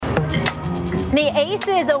The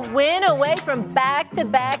Aces a win away from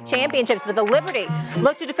back-to-back championships, but the Liberty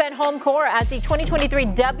look to defend home court as the 2023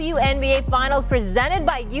 WNBA Finals presented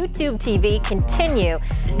by YouTube TV continue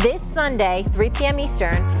this Sunday, 3 p.m.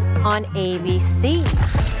 Eastern on ABC.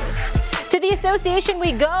 To the association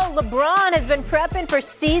we go. LeBron has been prepping for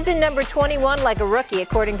season number 21 like a rookie,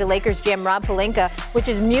 according to Lakers GM Rob Pelinka, which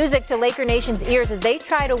is music to Laker Nation's ears as they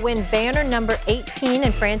try to win banner number 18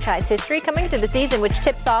 in franchise history coming to the season, which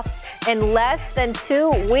tips off in less than 2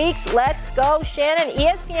 weeks. Let's go, Shannon.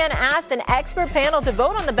 ESPN asked an expert panel to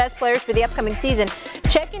vote on the best players for the upcoming season.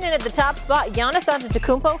 Checking in at the top spot, Giannis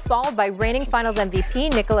Antetokounmpo, followed by reigning Finals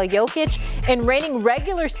MVP Nikola Jokic and reigning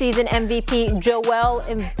regular season MVP Joel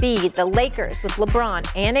Embiid. The Lakers, with LeBron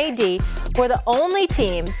and AD, were the only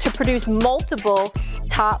team to produce multiple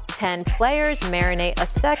top 10 players. Marinate a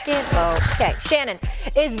second. Okay, Shannon,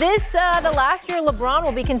 is this the last year LeBron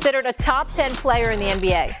will be considered a top 10 player in the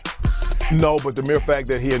NBA? No, but the mere fact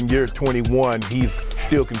that he in year 21, he's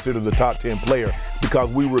still considered the top 10 player, because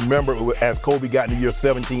we remember as Kobe got into year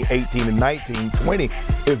 17, 18, and 19, 20,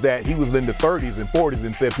 is that he was in the 30s and 40s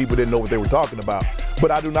and said people didn't know what they were talking about. But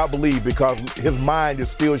I do not believe, because his mind is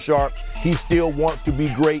still sharp. He still wants to be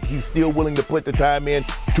great. He's still willing to put the time in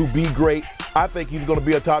to be great. I think he's going to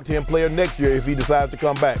be a top 10 player next year if he decides to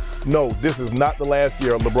come back. No, this is not the last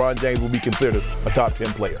year LeBron James will be considered a top 10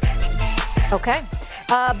 player. Okay.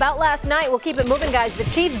 About last night, we'll keep it moving, guys. The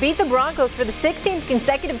Chiefs beat the Broncos for the 16th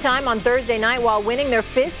consecutive time on Thursday night while winning their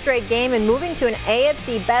 5th straight game and moving to an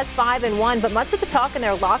AFC best 5-1. But much of the talk in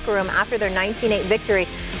their locker room after their 19-8 victory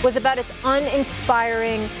was about its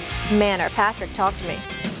uninspiring manner. Patrick, talk to me.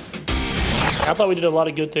 I thought we did a lot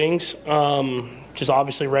of good things. Just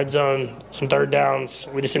obviously red zone, some third downs.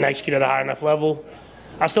 We just didn't execute at a high enough level.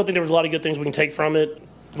 I still think there was a lot of good things we can take from it.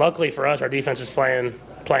 Luckily for us, our defense is playing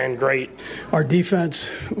great. Our defense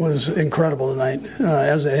was incredible tonight,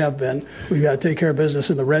 as they have been. We've got to take care of business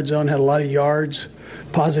in the red zone, had a lot of yards,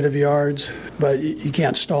 positive yards, but you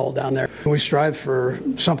can't stall down there. We strive for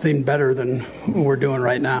something better than what we're doing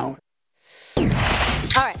right now. All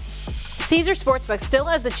right. Caesar Sportsbook still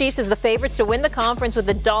has the Chiefs as the favorites to win the conference, with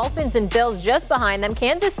the Dolphins and Bills just behind them.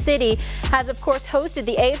 Kansas City has, of course, hosted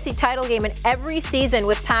the AFC title game in every season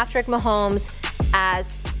with Patrick Mahomes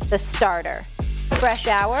as the starter. Fresh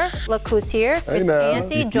hour. Look who's here. Chris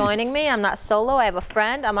Canty joining me. I'm not solo. I have a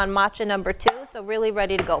friend. I'm on matcha number 2, so really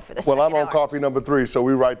ready to go for this. Well, I'm on coffee number 3, so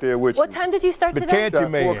we're right there with you. What time did you start today? The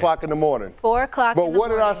Canty man. 4 o'clock in the morning. 4 o'clock But in the what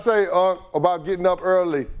morning. did I say about getting up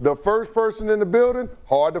early? The first person in the building,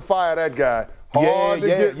 hard to fire that guy. Hard to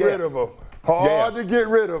get rid of him. Hard to get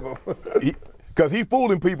rid of him. Because he's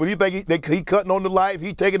fooling people. He think he cutting on the lights,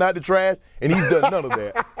 he taking out the trash, and he's done none of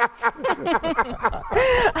that.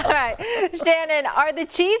 All right. Shannon, are the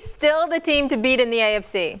Chiefs still the team to beat in the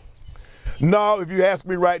AFC? No, if you ask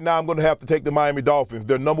me right now, I'm going to have to take the Miami Dolphins.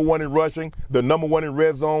 They're number 1 in rushing. They're number 1 in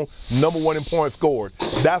red zone, number 1 in points scored.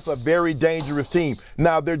 That's a very dangerous team.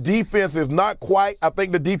 Now, their defense is not quite, I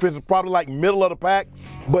think the defense is probably like middle of the pack,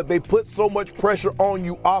 but they put so much pressure on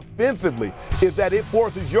you offensively is that it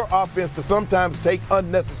forces your offense to sometimes take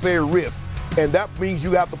unnecessary risks. And that means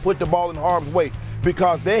you have to put the ball in harm's way,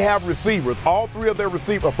 because they have receivers. All 3 of their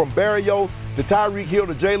receivers, from Berrios to Tyreek Hill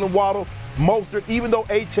to Jalen Waddle, Mostert, even though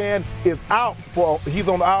Achane is out, he's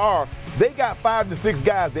on the IR, they got 5 to 6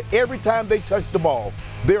 guys that every time they touch the ball,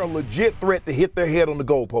 they're a legit threat to hit their head on the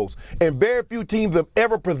goalpost. And very few teams have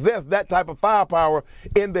ever possessed that type of firepower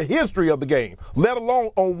in the history of the game, let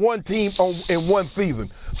alone on one team in one season.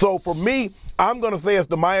 So for me, I'm going to say it's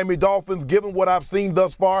the Miami Dolphins, given what I've seen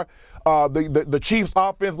thus far. The Chiefs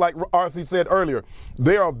offense, like RC said earlier,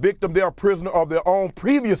 they're a victim, they're a prisoner of their own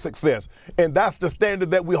previous success. And that's the standard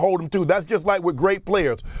that we hold them to. That's just like with great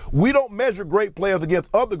players. We don't measure great players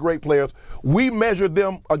against other great players. We measure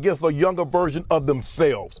them against a younger version of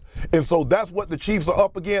themselves. And so that's what the Chiefs are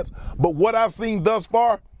up against. But what I've seen thus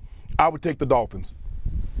far, I would take the Dolphins.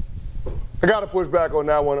 I got to push back on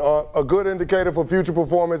that one. A good indicator for future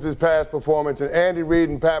performance is past performance, and Andy Reid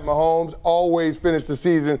and Pat Mahomes always finish the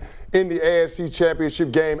season in the AFC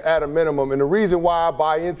Championship game at a minimum. And the reason why I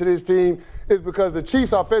buy into this team is because the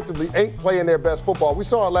Chiefs offensively ain't playing their best football. We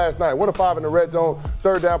saw it last night. 1 of 5 in the red zone,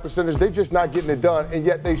 third down percentage. They just not getting it done, and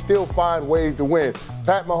yet they still find ways to win.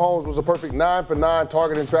 Pat Mahomes was a perfect 9 for 9,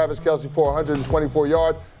 targeting Travis Kelce for 124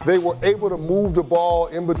 yards. They were able to move the ball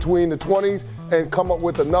in between the 20s and come up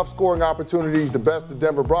with enough scoring opportunities to best the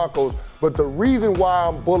Denver Broncos. But the reason why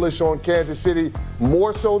I'm bullish on Kansas City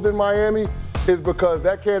more so than Miami is because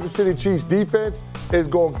that Kansas City Chiefs defense is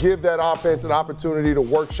going to give that offense an opportunity to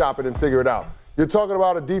workshop it and figure it out. You're talking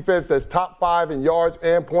about a defense that's top 5 in yards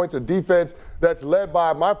and points, a defense that's led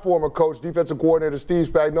by my former coach, defensive coordinator Steve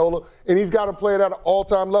Spagnuolo, and he's got to play it at an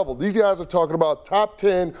all-time level. These guys are talking about top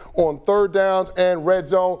 10 on third downs and red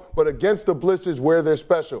zone, but against the blitzes where they're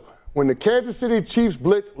special. When the Kansas City Chiefs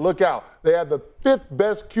blitz, look out. They have the 5th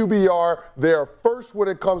best QBR. They are first when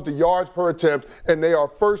it comes to yards per attempt, and they are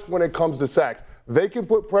first when it comes to sacks. They can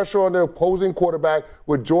put pressure on the opposing quarterback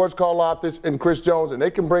with George Karlaftis and Chris Jones, and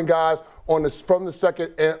they can bring guys from the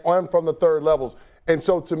second and from the third levels. And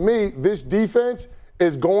so to me, this defense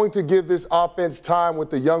is going to give this offense time with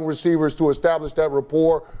the young receivers to establish that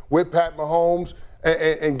rapport with Pat Mahomes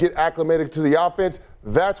and get acclimated to the offense.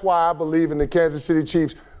 That's why I believe in the Kansas City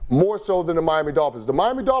Chiefs more so than the Miami Dolphins. The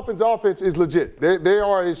Miami Dolphins offense is legit. They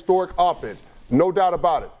are a historic offense, no doubt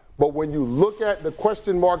about it. But when you look at the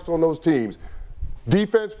question marks on those teams,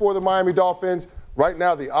 defense for the Miami Dolphins, right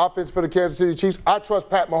now the offense for the Kansas City Chiefs, I trust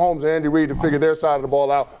Pat Mahomes and Andy Reid to figure their side of the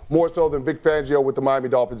ball out more so than Vic Fangio with the Miami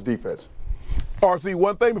Dolphins defense. RC,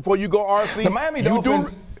 one thing before you go, RC. The Miami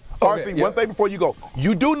Dolphins. One thing before you go.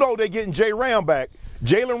 You do know they're getting Jay Ram back.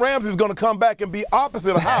 Jalen Ramsey is going to come back and be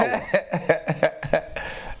opposite of Howard.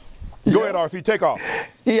 Go ahead, RC, take off.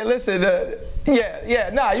 Yeah, listen,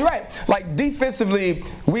 you're right. Like, defensively,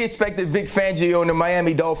 we expected Vic Fangio and the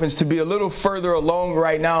Miami Dolphins to be a little further along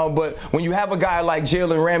right now, but when you have a guy like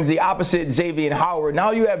Jalen Ramsey opposite Xavier Howard,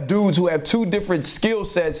 now you have dudes who have 2 different skill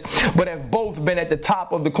sets, but have both been at the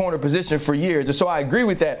top of the corner position for years, and so I agree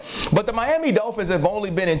with that. But the Miami Dolphins have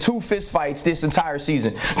only been in 2 fist fights this entire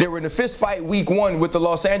season. They were in a fist fight week 1 with the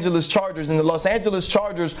Los Angeles Chargers, and the Los Angeles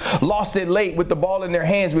Chargers lost it late with the ball in their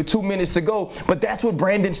hands with 2 minutes to go, but that's what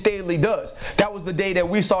Brandon Staley does. That was the day that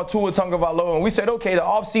we saw Tua Tagovailoa, and we said, okay, the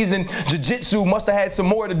offseason jiu-jitsu must have had some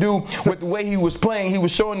more to do with the way he was playing. He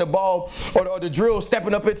was showing the ball or the drill,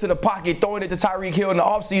 stepping up into the pocket, throwing it to Tyreek Hill in the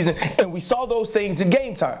offseason, and we saw those things in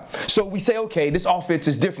game time. So we say, okay, this offense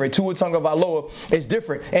is different. Tua Tagovailoa is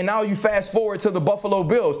different. And now you fast forward to the Buffalo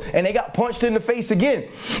Bills, and they got punched in the face again.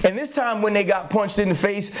 And this time when they got punched in the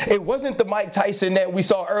face, it wasn't the Mike Tyson that we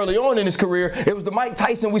saw early on in his career. It was the Mike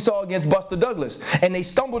Tyson we saw against Buster Douglas. And they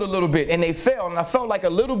stumbled a little bit, and they fell, and I felt like a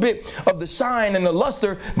little bit of the shine and the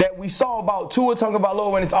luster that we saw about Tua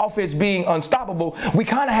Tagovailoa and his offense being unstoppable. We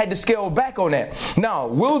kind of had to scale back on that. Now,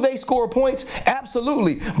 will they score points?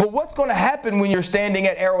 Absolutely. But what's going to happen when you're standing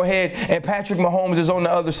at Arrowhead and Patrick Mahomes is on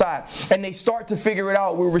the other side, and they start to figure it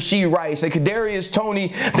out with Rashee Rice and Kadarius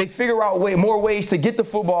Toney? They figure out more ways to get the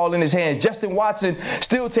football in his hands. Justin Watson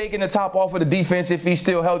still taking the top off of the defense if he's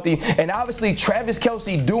still healthy, and obviously Travis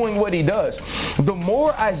Kelce doing what he does. The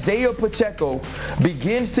more Isaiah Pacheco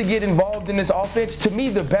begins to get involved in this offense, to me,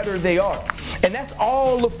 the better they are. And that's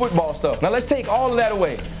all the football stuff. Now, let's take all of that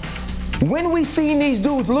away. When we seen these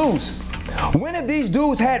dudes lose? When have these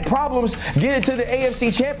dudes had problems getting to the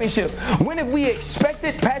AFC Championship? When have we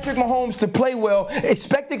expected Patrick Mahomes to play well,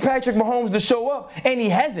 expected Patrick Mahomes to show up, and he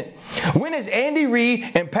hasn't? When has Andy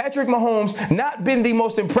Reid and Patrick Mahomes not been the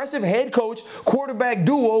most impressive head coach quarterback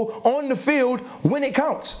duo on the field when it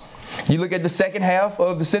counts? You look at the second half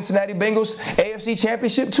of the Cincinnati Bengals AFC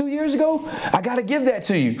Championship 2 years ago, I got to give that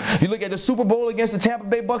to you. You look at the Super Bowl against the Tampa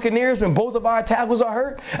Bay Buccaneers when both of our tackles are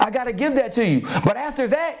hurt, I got to give that to you. But after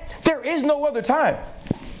that, there is no other time.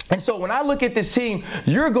 And so when I look at this team,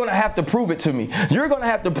 you're going to have to prove it to me. You're going to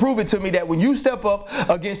have to prove it to me that when you step up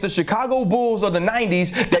against the Chicago Bulls of the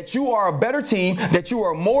 90s, that you are a better team, that you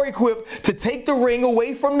are more equipped to take the ring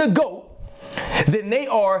away from the GOAT than they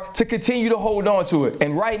are to continue to hold on to it.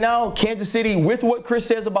 And right now, Kansas City, with what Chris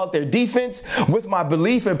says about their defense, with my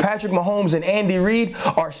belief in Patrick Mahomes and Andy Reid,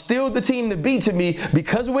 are still the team to beat to me,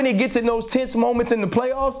 because when it gets in those tense moments in the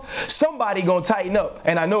playoffs, somebody gonna tighten up,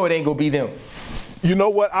 and I know it ain't gonna be them. You know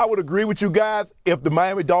what? I would agree with you guys if the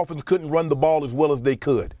Miami Dolphins couldn't run the ball as well as they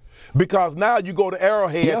could. Because now you go to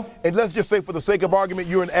Arrowhead, and let's just say for the sake of argument,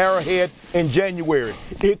 you're in Arrowhead in January.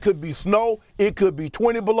 It could be snow, it could be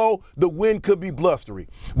 20 below, the wind could be blustery.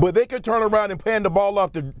 But they could turn around and pan the ball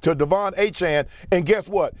off to Devon Achane, and guess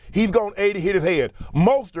what? He's going to hit his head.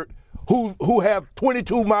 Mostert, who have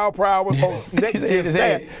 22 mile per hour on next gen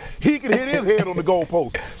stat, he can hit his head on the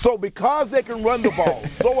goalpost. So because they can run the ball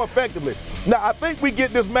so effectively. Now, I think we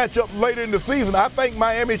get this matchup later in the season. I think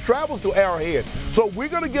Miami travels to Arrowhead. So we're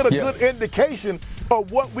going to get a good indication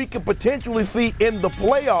of what we could potentially see in the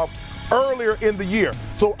playoffs earlier in the year.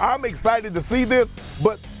 So I'm excited to see this,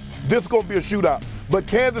 but this is going to be a shootout. But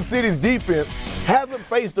Kansas City's defense hasn't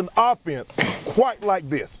faced an offense quite like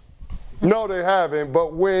this. No, they haven't.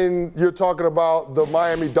 But when you're talking about the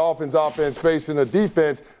Miami Dolphins offense facing a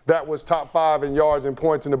defense that was top 5 in yards and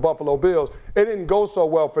points in the Buffalo Bills, it didn't go so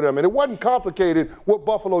well for them. And it wasn't complicated what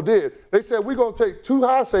Buffalo did. They said, we're going to take 2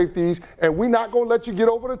 high safeties, and we're not going to let you get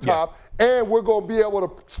over the top. And we're going to be able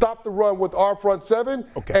to stop the run with our front 7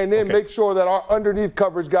 and then make sure that our underneath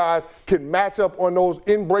coverage guys can match up on those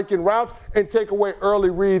in-breaking routes and take away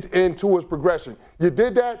early reads in Tua's progression. You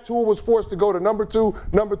did that. Tua was forced to go to number 2,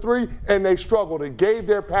 number 3, and they struggled. It gave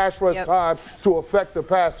their pass rush time to affect the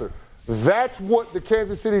passer. That's what the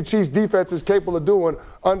Kansas City Chiefs defense is capable of doing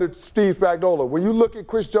under Steve Spagnuolo. When you look at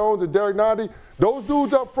Chris Jones and Derek Nandi, those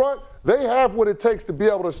dudes up front, they have what it takes to be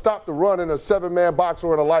able to stop the run in a 7-man box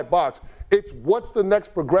or in a light box. It's what's the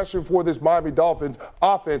next progression for this Miami Dolphins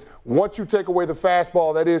offense once you take away the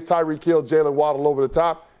fastball that is Tyreek Hill, Jalen Waddle over the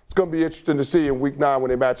top. It's going to be interesting to see in Week 9 when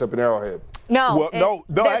they match up in Arrowhead. No,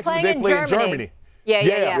 they play in Germany.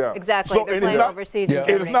 Yeah, exactly. So they're playing overseas in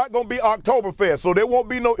Germany. It's not going to be Oktoberfest, so there won't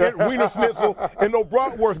be no Wiener Schnitzel and no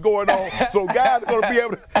bratwurst going on. So guys are going to be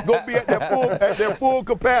able to be at their full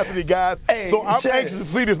capacity, guys. Hey, so I'm Shane, anxious to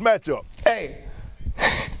see this matchup. Hey.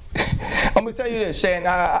 I'm going to tell you this, Shane.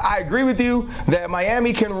 I agree with you that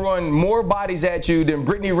Miami can run more bodies at you than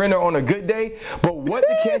Brittany Renner on a good day. But what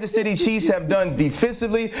the Kansas City Chiefs have done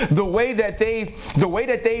defensively, the way that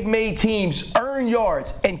they've made teams earn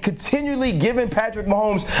yards and continually given Patrick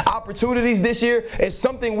Mahomes opportunities this year is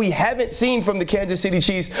something we haven't seen from the Kansas City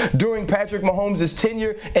Chiefs during Patrick Mahomes'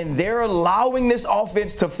 tenure. And they're allowing this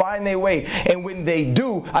offense to find their way. And when they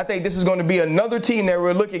do, I think this is going to be another team that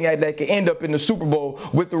we're looking at that can end up in the Super Bowl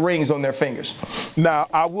with the rings on their fingers. Now,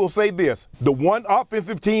 I will say this. The one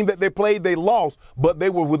offensive team that they played, they lost, but they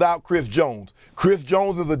were without Chris Jones. Chris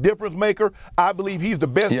Jones is a difference maker. I believe he's the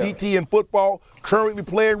best DT in football currently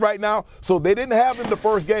playing right now. So they didn't have him the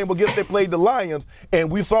first game against they played the Lions, and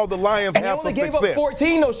we saw the Lions have some success. And they only gave up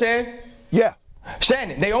 14, though, Shannon. Yeah.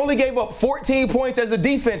 Shannon, they only gave up 14 points as a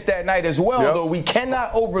defense that night as well, though we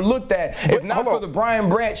cannot overlook that. If not for the Brian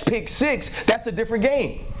Branch pick 6, that's a different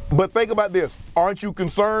game. But think about this. Aren't you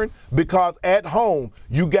concerned? Because at home,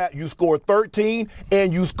 you scored 13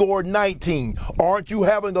 and you scored 19. Aren't you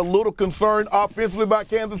having a little concern offensively about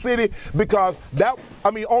Kansas City? Because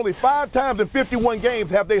only 5 times in 51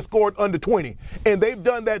 games have they scored under 20. And they've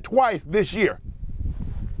done that twice this year.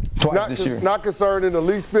 Not concerned in the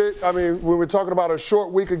least bit. I mean, when we're talking about a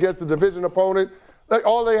short week against the division opponent,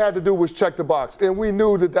 all they had to do was check the box, and we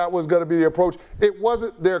knew that was going to be the approach. It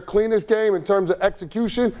wasn't their cleanest game in terms of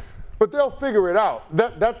execution, but they'll figure it out.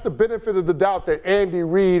 That's the benefit of the doubt that Andy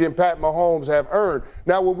Reid and Pat Mahomes have earned.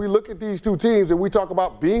 Now, when we look at these two teams and we talk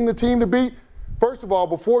about being the team to beat, first of all,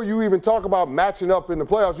 before you even talk about matching up in the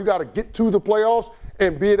playoffs, you got to get to the playoffs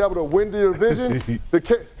and being able to win the division.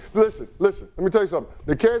 Listen, let me tell you something.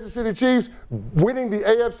 The Kansas City Chiefs winning the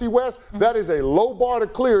AFC West, that is a low bar to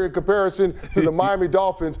clear in comparison to the Miami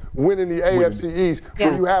Dolphins winning the AFC East,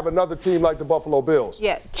 where you have another team like the Buffalo Bills.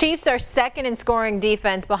 Yeah, Chiefs are second in scoring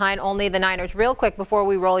defense behind only the Niners. Real quick before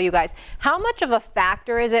we roll, you guys, how much of a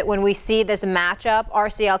factor is it when we see this matchup,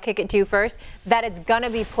 RC, I'll kick it to you first, that it's going to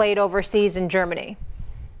be played overseas in Germany?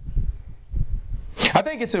 I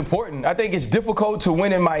think it's important. I think it's difficult to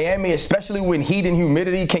win in Miami, especially when heat and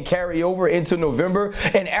humidity can carry over into November.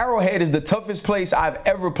 And Arrowhead is the toughest place I've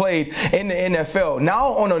ever played in the NFL. Now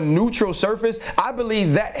on a neutral surface, I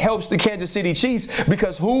believe that helps the Kansas City Chiefs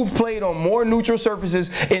because who've played on more neutral surfaces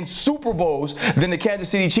in Super Bowls than the Kansas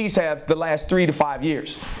City Chiefs have the last 3 to 5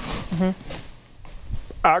 years. Mm-hmm.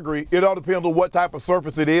 I agree. It all depends on what type of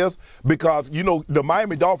surface it is because, the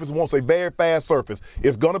Miami Dolphins wants a very fast surface.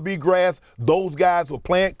 It's going to be grass. Those guys will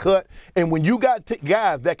plant, cut. And when you got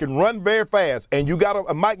guys that can run very fast and you got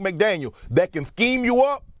a Mike McDaniel that can scheme you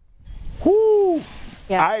up,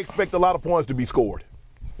 I expect a lot of points to be scored.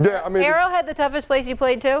 Yeah, Arrowhead, the toughest place you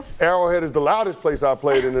played too? Arrowhead is the loudest place I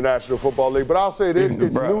played in the National Football League. But I'll say this,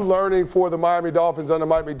 it's new learning for the Miami Dolphins under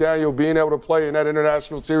Mike McDaniel being able to play in that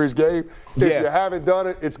International Series game. If you haven't done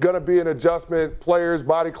it, it's going to be an adjustment, players,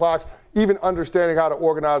 body clocks, even understanding how to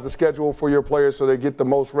organize the schedule for your players so they get the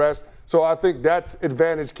most rest. So I think that's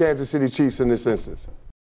advantage Kansas City Chiefs in this instance.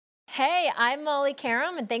 Hey, I'm Molly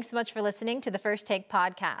Karam, and thanks so much for listening to the First Take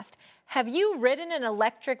podcast. Have you ridden an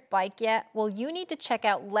electric bike yet? Well, you need to check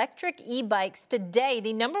out Lectric E-Bikes today,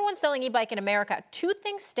 the #1 selling e-bike in America. 2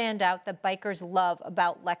 things stand out that bikers love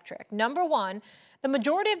about Lectric. Number 1, the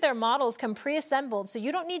majority of their models come pre-assembled, so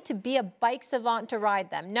you don't need to be a bike savant to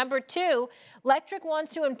ride them. Number 2, Lectric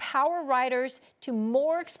wants to empower riders to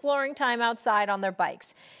more exploring time outside on their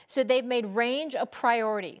bikes. So they've made range a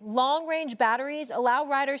priority. Long-range batteries allow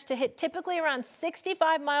riders to hit typically around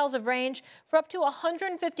 65 miles of range for up to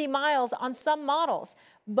 150 miles styles on some models.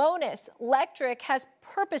 Bonus, Lectric has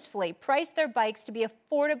purposefully priced their bikes to be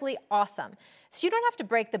affordably awesome, so you don't have to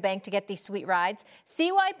break the bank to get these sweet rides.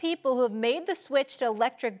 See why people who have made the switch to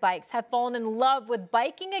electric bikes have fallen in love with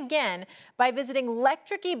biking again by visiting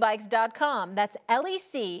lectricebikes.com. That's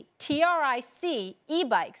LECTRIC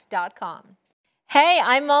ebikes.com. Hey,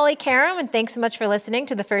 I'm Molly Karam, and thanks so much for listening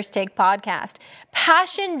to the First Take podcast.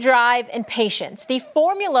 Passion, drive, and patience. The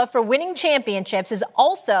formula for winning championships is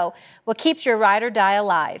also what keeps your ride or die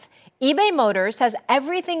alive. eBay Motors has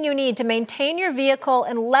everything you need to maintain your vehicle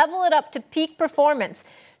and level it up to peak performance.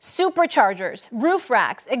 Superchargers, roof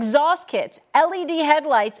racks, exhaust kits, LED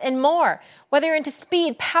headlights, and more. Whether you're into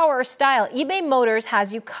speed, power, or style, eBay Motors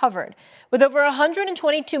has you covered. With over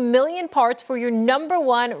 122 million parts for your number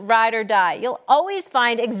one ride or die, you'll always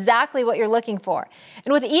find exactly what you're looking for.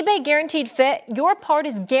 And with eBay Guaranteed Fit, your part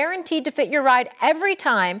is guaranteed to fit your ride every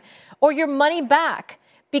time or your money back.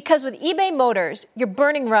 Because with eBay Motors, you're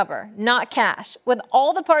burning rubber, not cash. With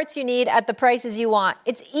all the parts you need at the prices you want,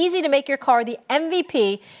 it's easy to make your car the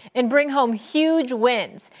MVP and bring home huge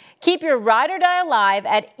wins. Keep your ride or die alive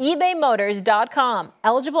at ebaymotors.com.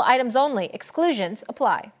 Eligible items only. Exclusions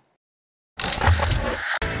apply.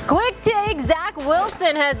 Quick take, Zach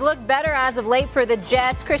Wilson has looked better as of late for the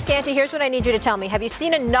Jets. Chris Canty, here's what I need you to tell me. Have you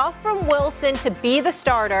seen enough from Wilson to be the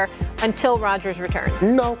starter until Rodgers returns?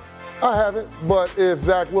 No. I haven't, but if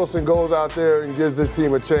Zach Wilson goes out there and gives this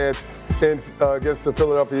team a chance against the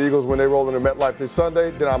Philadelphia Eagles when they roll into MetLife this Sunday,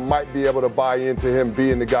 then I might be able to buy into him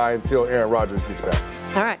being the guy until Aaron Rodgers gets back.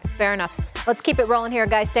 All right, fair enough. Let's keep it rolling here,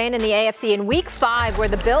 guys. Staying in the AFC in Week 5, where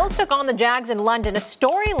the Bills took on the Jags in London, a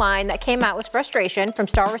storyline that came out was frustration from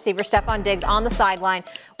star receiver Stefon Diggs on the sideline.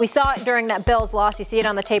 We saw it during that Bills loss. You see it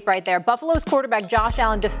on the tape right there. Buffalo's quarterback Josh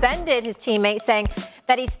Allen defended his teammate, saying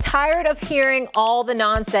that he's tired of hearing all the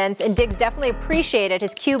nonsense, and Diggs definitely appreciated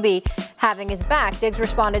his QB having his back. Diggs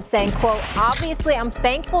responded saying, quote, obviously I'm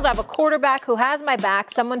thankful to have a quarterback who has my back,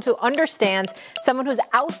 someone who understands, someone who's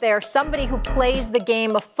out there, somebody who plays the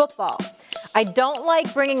game of football. I don't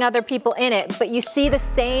like bringing other people in it, but you see the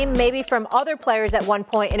same maybe from other players at one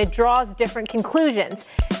point, and it draws different conclusions.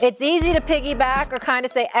 It's easy to piggyback or kind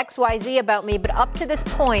of say XYZ about me, but up to this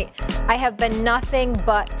point, I have been nothing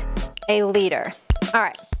but a leader. All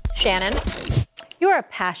right, Shannon, you were a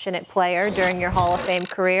passionate player during your Hall of Fame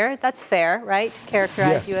career. That's fair, right? To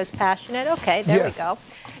characterize you as passionate. Okay, there we go.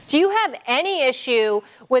 Do you have any issue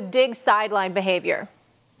with Diggs' sideline behavior?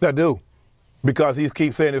 I do. Because he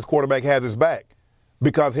keeps saying his quarterback has his back.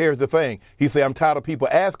 Because here's the thing. He said, I'm tired of people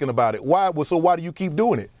asking about it. Why? Well, so why do you keep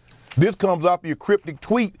doing it? This comes off your cryptic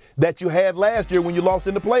tweet that you had last year when you lost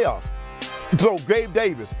in the playoffs. So Gabe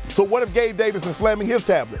Davis. So what if Gabe Davis is slamming his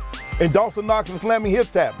tablet? And Dawson Knox is slamming his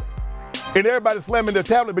tablet? And everybody's slamming their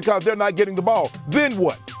tablet because they're not getting the ball. Then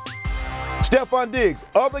what? Stefon Diggs.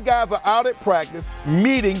 Other guys are out at practice,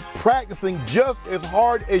 practicing just as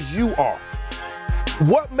hard as you are.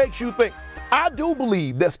 What makes you think? I do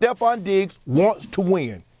believe that Stefon Diggs wants to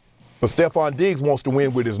win, but Stefon Diggs wants to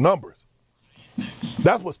win with his numbers.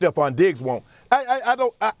 That's what Stefon Diggs wants.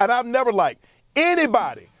 I've never liked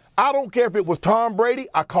anybody. I don't care if it was Tom Brady,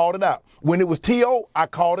 I called it out. When it was T.O., I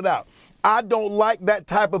called it out. I don't like that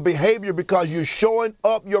type of behavior because you're showing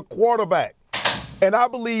up your quarterback. And I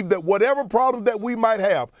believe that whatever problem that we might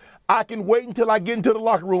have, I can wait until I get into the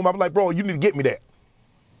locker room. I'm like, bro, you need to get me that.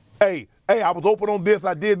 Hey, I was open on this,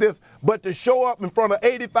 I did this, but to show up in front of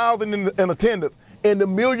 80,000 in attendance and the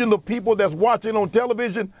millions of people that's watching on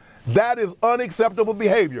television, that is unacceptable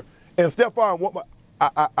behavior. And Stefon,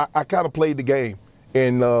 I kind of played the game,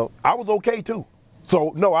 and I was okay too.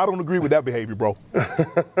 So, no, I don't agree with that behavior, bro.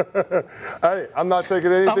 Hey, I'm not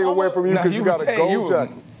taking anything away from you because you got a gold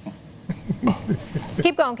jacket.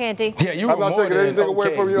 Keep going, Canty. Yeah, I'm not taking anything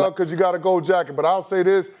away from you because you got a gold jacket, but I'll say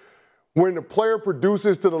this. When the player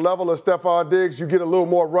produces to the level of Stefon Diggs, you get a little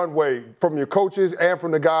more runway from your coaches and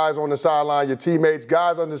from the guys on the sideline, your teammates.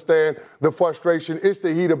 Guys understand the frustration. It's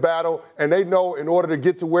the heat of battle, and they know in order to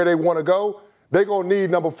get to where they want to go, they're going to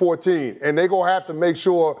need number 14, and they're going to have to make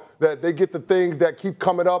sure that they get the things that keep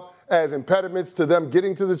coming up as impediments to them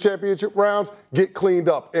getting to the championship rounds get cleaned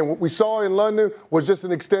up. And what we saw in London was just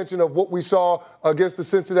an extension of what we saw against the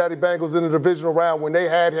Cincinnati Bengals in the divisional round when they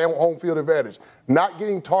had home field advantage. Not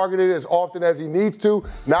getting targeted as often as he needs to,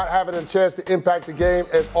 not having a chance to impact the game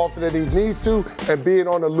as often as he needs to, and being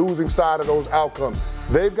on the losing side of those outcomes.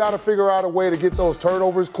 They've got to figure out a way to get those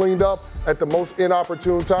turnovers cleaned up at the most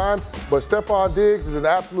inopportune times. But Stefon Diggs is an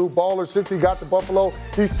absolute baller. Since he got to Buffalo,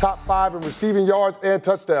 he's top 5 in receiving yards and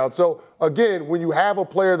touchdowns. So, again, when you have a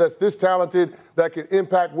player that's this talented that can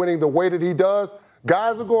impact winning the way that he does,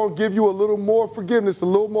 Guys are going to give you a little more forgiveness, a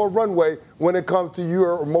little more runway when it comes to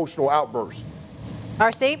your emotional outbursts.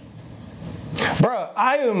 RC? Bruh,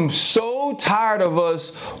 I am so tired of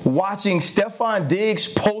us watching Stefon Diggs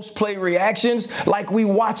post-play reactions like we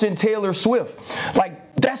watching Taylor Swift. Like,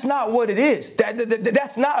 that's not what it is.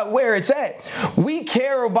 That's not where it's at. We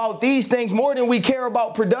care about these things more than we care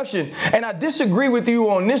about production. And I disagree with you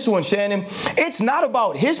on this one, Shannon. It's not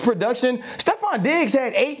about his production. Stefon Diggs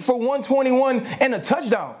had 8 for 121 and a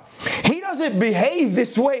touchdown. He doesn't behave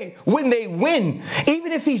this way when they win,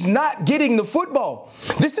 even if he's not getting the football.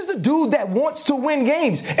 This is a dude that wants to win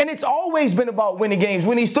games, and it's always been about winning games.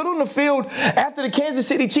 When he stood on the field after the Kansas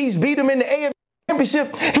City Chiefs beat him in the AFC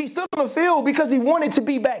Championship, he stood on the field because he wanted to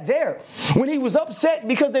be back there. When he was upset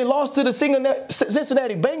because they lost to the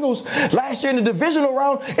Cincinnati Bengals last year in the divisional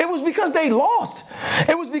round, it was because they lost.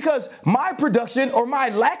 It was because my production or my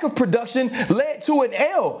lack of production led to an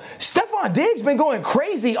L. Stefon Diggs been going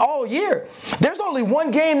crazy all year. There's only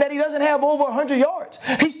one game that he doesn't have over 100 yards.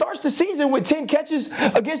 He starts the season with 10 catches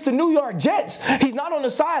against the New York Jets. He's not on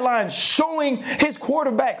the sideline showing his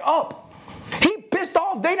quarterback up. He pissed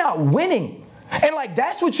off. They not winning. And, like,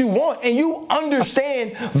 that's what you want, and you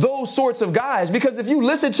understand those sorts of guys. Because if you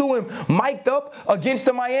listen to him mic'd up against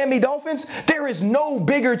the Miami Dolphins, there is no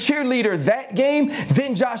bigger cheerleader that game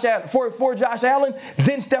than Josh Allen, for Josh Allen,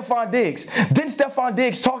 than Stefon Diggs. Then Stefon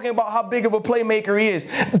Diggs talking about how big of a playmaker he is.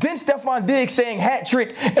 Then Stefon Diggs saying hat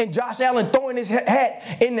trick and Josh Allen throwing his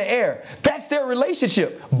hat in the air. That's their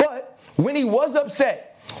relationship. But when he was upset,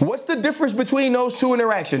 what's the difference between those two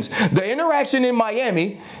interactions? The interaction in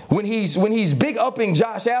Miami, when he's big upping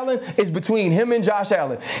Josh Allen, is between him and Josh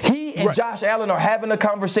Allen. He and Josh Allen are having a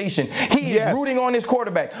conversation. He is rooting on his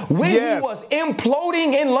quarterback. When he was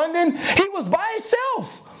imploding in London, he was by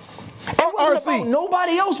himself. It wasn't about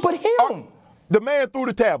nobody else but him. The man threw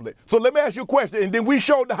the tablet. So let me ask you a question, and then we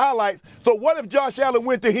showed the highlights. So what if Josh Allen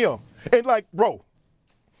went to him and like, bro,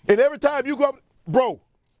 and every time you go up, bro,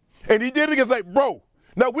 and he did it again, like, bro.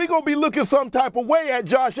 Now, we're going to be looking some type of way at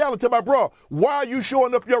Josh Allen to my bro. Why are you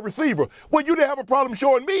showing up your receiver? Well, you didn't have a problem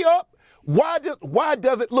showing me up. Why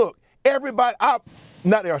does it look? Everybody, I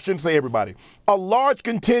shouldn't say everybody. A large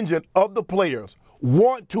contingent of the players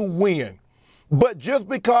want to win. But just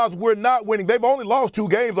because we're not winning, they've only lost 2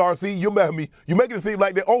 games, RC. You're making it seem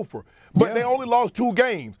like they're over. But they only lost 2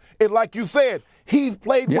 games. And like you said, he's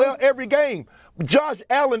played well every game. Josh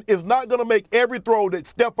Allen is not going to make every throw that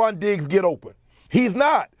Stefon Diggs get open. He's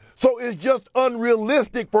not. So it's just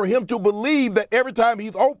unrealistic for him to believe that every time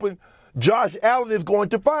he's open, Josh Allen is going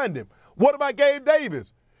to find him. What about Gabe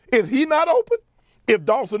Davis? Is he not open? If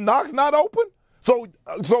Dawson Knox not open? So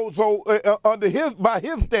by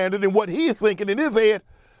his standard and what he's thinking in his head,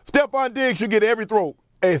 Stefon Diggs should get every throw.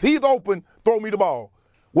 If he's open, throw me the ball.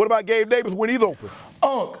 What about Gabe Davis when he's open?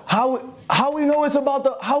 Unc, how we know it's about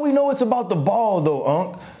the ball though,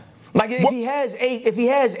 Unc? Like if he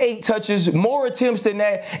has 8 touches, more attempts than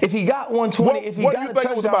that, if he got 120, if he got a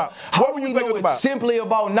touchdown, how do we know it's simply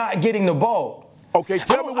about not getting the ball? Okay,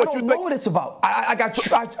 tell me what you think. I don't know what it's about. I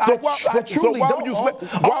truly don't.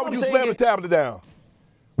 Why would you slam the tablet down?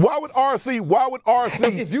 Why would RC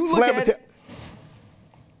if you look at it?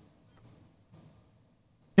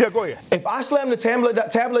 Yeah, go ahead. If I slam the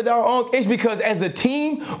tablet down, Unc, it's because as a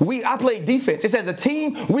team, I played defense. It's as a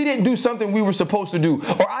team, we didn't do something we were supposed to do,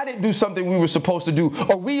 or I didn't do something we were supposed to do,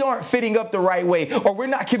 or we aren't fitting up the right way, or we're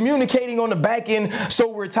not communicating on the back end, so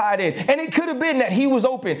we're tied in. And it could have been that he was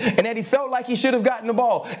open and that he felt like he should have gotten the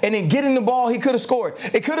ball, and in getting the ball, he could have scored.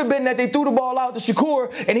 It could have been that they threw the ball out to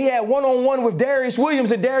Shakur, and he had one-on-one with Darius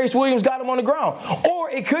Williams, and Darius Williams got him on the ground. Or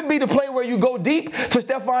it could be the play where you go deep to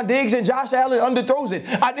Stefon Diggs and Josh Allen underthrows it.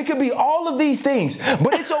 It could be all of these things,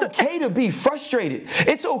 but it's okay to be frustrated.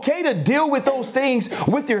 It's okay to deal with those things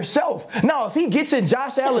with yourself. Now, if he gets in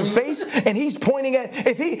Josh Allen's face and he's pointing at,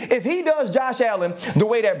 if he does Josh Allen the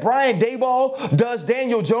way that Brian Daboll does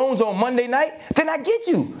Daniel Jones on Monday night, then I get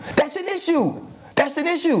you. That's an issue. That's an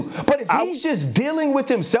issue. But if he's just dealing with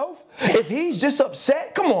himself, if he's just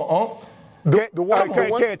upset, come on,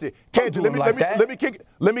 Canty,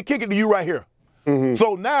 let me kick it to you right here. Mm-hmm.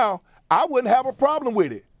 So now I wouldn't have a problem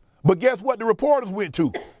with it. But guess what the reporters went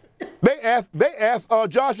to? They asked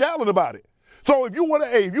Josh Allen about it. So if you want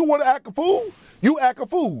to act a fool, you act a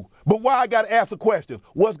fool. But why I got to ask the question,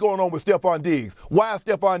 what's going on with Stephon Diggs? Why is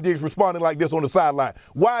Stephon Diggs responding like this on the sideline?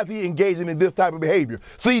 Why is he engaging in this type of behavior?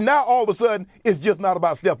 See, now all of a sudden, it's just not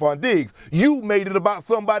about Stephon Diggs. You made it about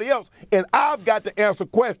somebody else, and I've got to answer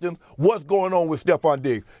questions, what's going on with Stephon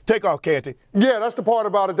Diggs? Take off, Canty. Yeah, that's the part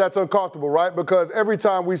about it that's uncomfortable, right? Because every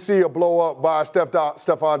time we see a blow up by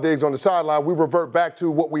Stephon Diggs on the sideline, we revert back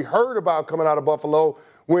to what we heard about coming out of Buffalo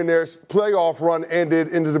when their playoff run ended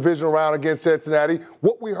in the divisional round against Cincinnati,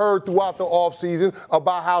 what we heard throughout the offseason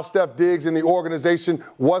about how Steph Diggs and the organization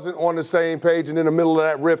wasn't on the same page, and in the middle of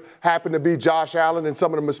that rift happened to be Josh Allen and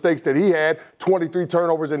some of the mistakes that he had, 23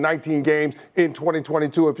 turnovers in 19 games in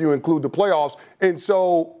 2022 if you include the playoffs. And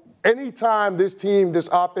so anytime this team, this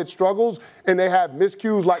offense struggles and they have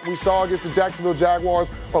miscues like we saw against the Jacksonville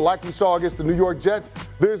Jaguars or like we saw against the New York Jets,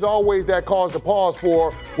 there's always that cause to pause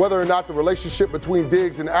for whether or not the relationship between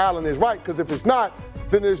Diggs and Allen is right. Because if it's not,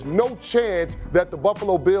 then there's no chance that the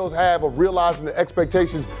Buffalo Bills have of realizing the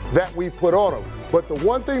expectations that we put on them. But the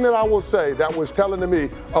one thing that I will say that was telling to me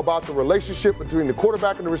about the relationship between the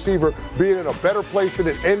quarterback and the receiver being in a better place than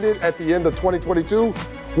it ended at the end of 2022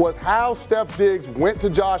 was how Steph Diggs went to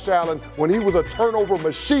Josh Allen when he was a turnover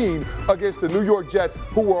machine against the New York Jets,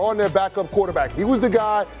 who were on their backup quarterback. He was the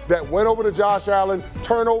guy that went over to Josh Allen,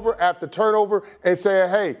 turnover after turnover, and said,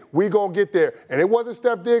 hey, we gonna get there. And it wasn't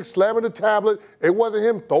Steph Diggs slamming the tablet. It wasn't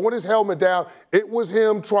him throwing his helmet down. It was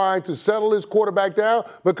him trying to settle his quarterback down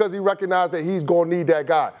because he recognized that he's gonna need that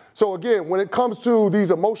guy. So again, when it comes to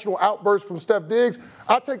these emotional outbursts from Steph Diggs,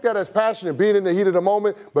 I take that as passion and being in the heat of the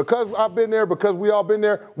moment. Because I've been there, because we all been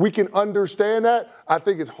there, we can understand that. I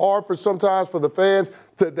think it's hard sometimes for the fans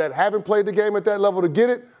that haven't played the game at that level to get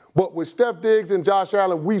it. But with Steph Diggs and Josh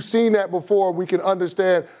Allen, we've seen that before. We can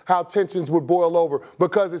understand how tensions would boil over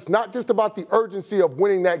because it's not just about the urgency of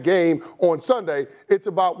winning that game on Sunday. It's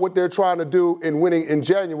about what they're trying to do in winning in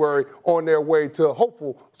January on their way to a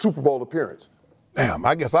hopeful Super Bowl appearance. Damn,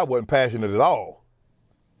 I guess I wasn't passionate at all.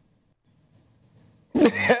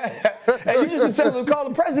 Hey, you used to tell them to call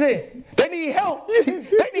the president. They need help. They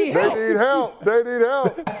need help. They need help. They need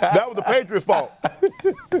help. That was the Patriots' fault.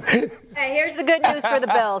 Hey, here's the good news for the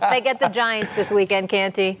Bills. They get the Giants this weekend,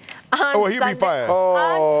 Canty. He'll be fine.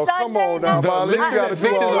 Oh, come on now, Molly. You got to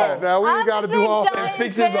do all that now. We ain't got to do all that.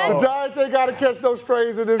 The Giants ain't got to catch no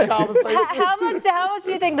strays in this conversation. How much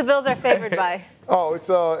do you think the Bills are favored by? Oh,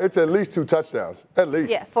 it's at least 2 touchdowns. At least.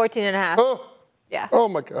 Yeah, 14.5. Yeah. Oh,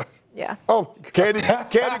 my God. Yeah. Oh, Candy gonna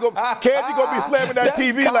be slamming that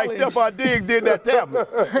TV college. Like Stephon Diggs did that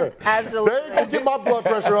tablet. Absolutely. They ain't gonna get my blood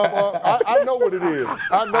pressure up. I know what it is.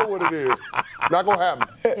 Not gonna happen.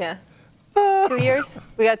 Yeah. 2 years?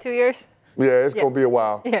 We got 2 years? Yeah, it's gonna be a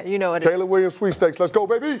while. Yeah, you know what it is. Caleb Williams sweepstakes. Let's go,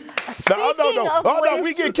 baby. No.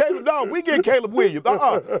 We get Caleb. No, we get Caleb Williams.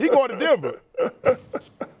 He going to Denver.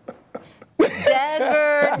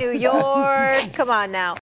 Denver, New York. Come on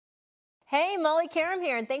now. Hey, Molly Karam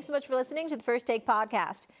here, and thanks so much for listening to the First Take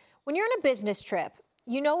podcast. When you're on a business trip,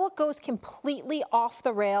 you know what goes completely off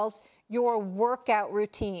the rails? Your workout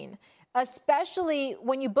routine, especially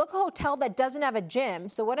when you book a hotel that doesn't have a gym.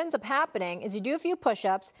 So what ends up happening is you do a few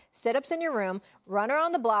push-ups, sit-ups in your room, run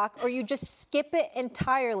around the block, or you just skip it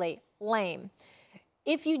entirely. Lame.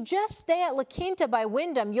 If you just stay at La Quinta by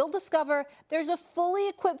Wyndham, you'll discover there's a fully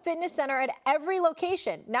equipped fitness center at every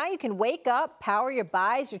location. Now you can wake up, power your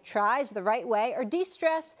bis, your tris the right way, or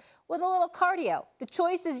de-stress with a little cardio. The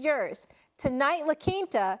choice is yours. Tonight, La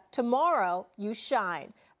Quinta. Tomorrow, you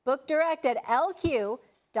shine. Book direct at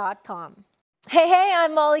lq.com. Hey,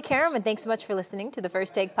 I'm Molly Karam, and thanks so much for listening to the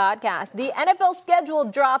First Take podcast. The NFL schedule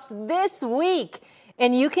drops this week,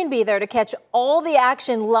 and you can be there to catch all the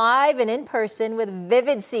action live and in person with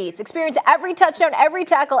Vivid Seats. Experience every touchdown, every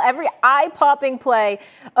tackle, every eye-popping play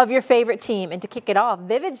of your favorite team. And to kick it off,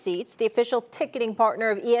 Vivid Seats, the official ticketing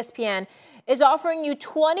partner of ESPN, is offering you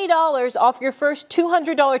 $20 off your first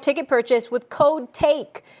 $200 ticket purchase with code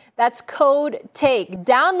TAKE. That's code TAKE.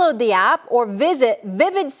 Download the app or visit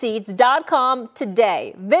vividseats.com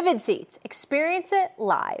today. Vivid Seats. Experience it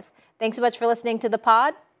live. Thanks so much for listening to the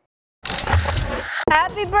pod.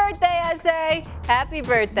 Happy birthday, SA. Happy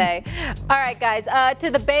birthday. All right, guys, to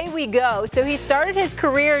the Bay we go. So he started his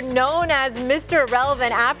career known as Mr.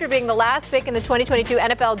 Irrelevant after being the last pick in the 2022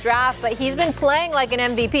 NFL Draft, but he's been playing like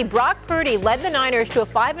an MVP. Brock Purdy led the Niners to a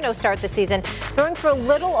 5-0 start this season, throwing for a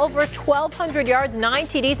little over 1,200 yards, 9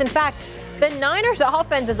 TDs. In fact, the Niners'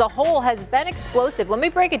 offense as a whole has been explosive. Let me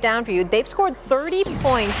break it down for you. They've scored 30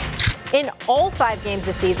 points in all 5 games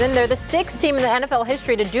this season. They're the 6th team in the NFL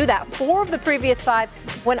history to do that. 4 of the previous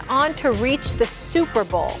 5 went on to reach the Super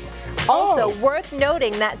Bowl. Also, worth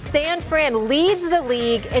noting that San Fran leads the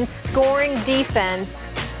league in scoring defense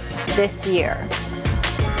this year.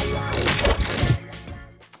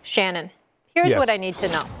 Shannon, here's what I need to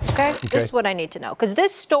know, okay? This is what I need to know, because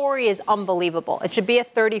this story is unbelievable. It should be a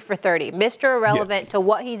 30 for 30. Mr. Irrelevant to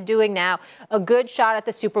what he's doing now, a good shot at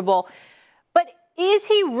the Super Bowl. But is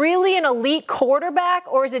he really an elite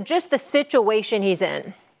quarterback, or is it just the situation he's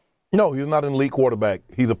in? No, he's not an elite quarterback.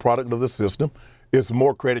 He's a product of the system. It's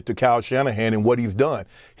more credit to Kyle Shanahan and what he's done.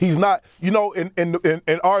 He's not, and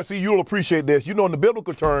RC, you'll appreciate this. In the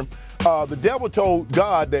biblical term, the devil told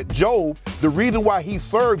God that Job, the reason why he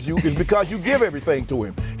serves you is because you give everything to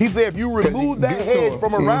him. He said if you remove that hedge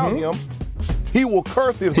from around him, he will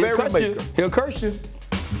curse his very maker. He'll curse you.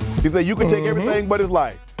 He said you can take everything but his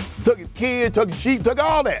life. Took his kid, took his sheep, took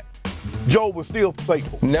all that. Job was still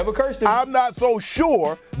faithful. Never cursed him. I'm not so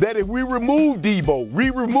sure that if we remove Debo, we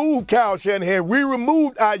remove Kyle Shanahan, we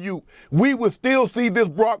removed Ayuk, we would still see this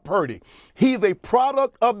Brock Purdy. He's a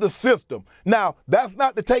product of the system. Now, that's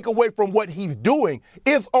not to take away from what he's doing.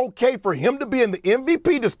 It's okay for him to be in the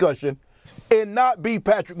MVP discussion and not be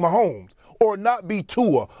Patrick Mahomes or not be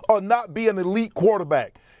Tua or not be an elite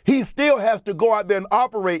quarterback. He still has to go out there and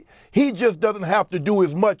operate. He just doesn't have to do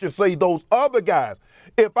as much as, say, those other guys.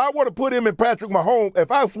 If I were to put him in Patrick Mahomes,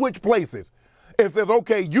 if I switch places and says,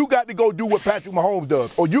 okay, you got to go do what Patrick Mahomes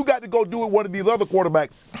does, or you got to go do what one of these other quarterbacks,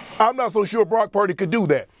 I'm not so sure Brock Purdy could do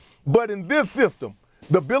that. But in this system,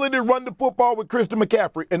 the ability to run the football with Christian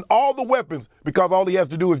McCaffrey and all the weapons, because all he has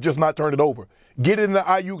to do is just not turn it over. Get it in the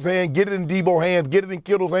Ayuk's hand, get it in Debo's hands, get it in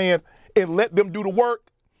Kittle's hands, and let them do the work.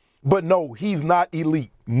 But no, he's not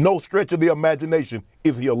elite. No stretch of the imagination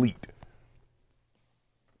is he elite.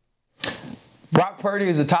 Brock Purdy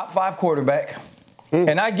is a top 5 quarterback.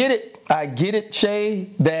 And I get it,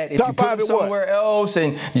 Shay, that if top you put him somewhere else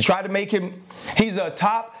and you try to make him, he's a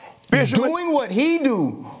top, Fisherman? Doing what he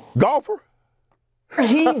do. Golfer?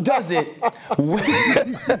 He does it.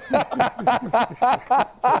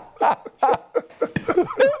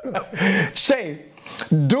 Shay,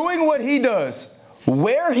 doing what he does,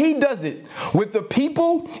 where he does it, with the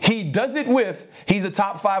people he does it with, he's a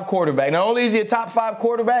top 5 quarterback. Not only is he a top 5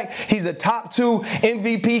 quarterback, he's a top 2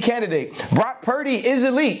 MVP candidate. Brock Purdy is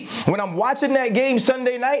elite. When I'm watching that game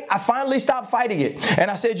Sunday night, I finally stopped fighting it.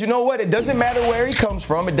 And I said, you know what? It doesn't matter where he comes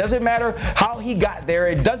from. It doesn't matter how he got there.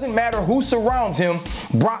 It doesn't matter who surrounds him.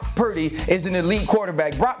 Brock Purdy is an elite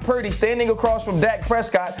quarterback. Brock Purdy standing across from Dak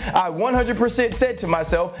Prescott, I 100% said to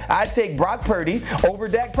myself, I'd take Brock Purdy over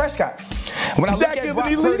Dak Prescott. When I look at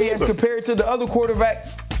Brock Purdy as compared to the other quarterback,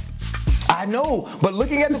 I know, but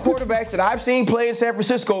looking at the quarterbacks that I've seen play in San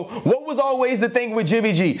Francisco, what was always the thing with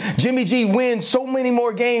Jimmy G? Jimmy G wins so many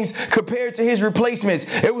more games compared to his replacements.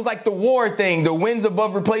 It was like the war thing, the wins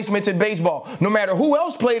above replacements in baseball. No matter who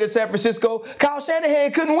else played at San Francisco, Kyle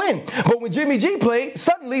Shanahan couldn't win. But when Jimmy G played,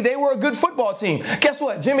 suddenly they were a good football team. Guess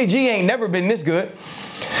what? Jimmy G ain't never been this good.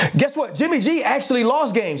 Guess what? Jimmy G actually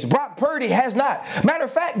lost games. Brock Purdy has not. Matter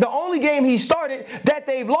of fact, the only game he started that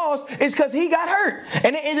they've lost is because he got hurt.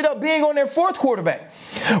 And it ended up being on their 4th quarterback.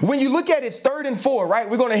 When you look at it, it's 3rd and 4, right?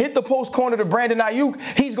 We're going to hit the post corner to Brandon Ayuk.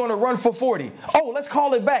 He's going to run for 40. Oh, let's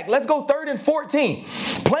call it back. Let's go 3rd and 14.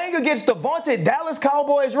 Playing against the vaunted Dallas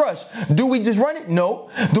Cowboys rush. Do we just run it?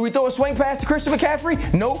 No. Do we throw a swing pass to Christian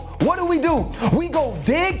McCaffrey? No. What do? We go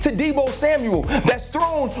dig to Debo Samuel that's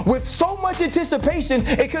thrown with so much anticipation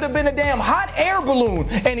it could have been a damn hot air balloon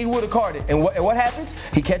and he would have caught it. And what happens?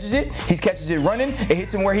 He catches it. He catches it running. It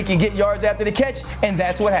hits him where he can get yards after the catch, and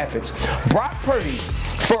that's what happens. Brock Purdy,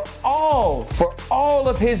 for all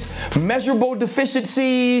of his measurable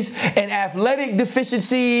deficiencies and athletic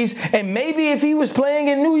deficiencies, and maybe if he was playing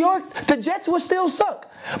in New York, the Jets would still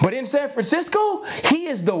suck. But in San Francisco, he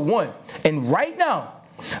is the one. And right now,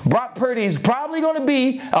 Brock Purdy is probably going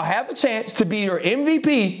to have a chance to be your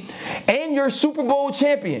MVP and your Super Bowl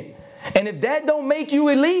champion. And if that don't make you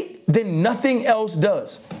elite, then nothing else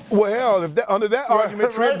does. Well, under that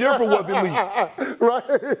argument, Trent Dilfer was elite. Right.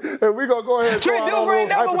 And we're going to go ahead and Trent Dilfer ain't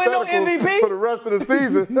never win no MVP. For the rest of the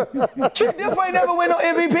season. Trent Dilfer ain't never win no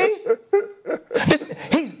MVP.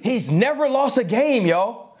 He's never lost a game,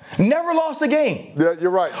 y'all. Never lost a game. Yeah,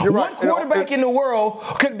 you're right. What quarterback in the world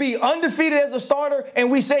could be undefeated as a starter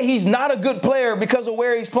and we say he's not a good player because of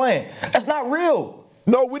where he's playing? That's not real.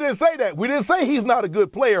 No, we didn't say that. We didn't say he's not a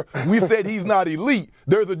good player. We said he's not elite.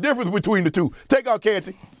 There's a difference between the two. Take out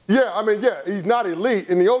Canty. Yeah, he's not elite.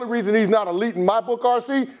 And the only reason he's not elite in my book,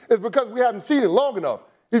 RC, is because we haven't seen it long enough.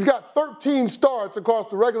 He's got 13 starts across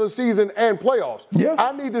the regular season and playoffs. Yeah.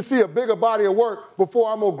 I need to see a bigger body of work before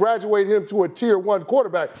I'm going to graduate him to a tier 1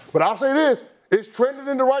 quarterback. But I'll say this, It's trending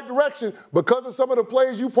in the right direction because of some of the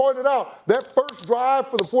plays you pointed out. That first drive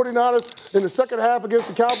for the 49ers in the second half against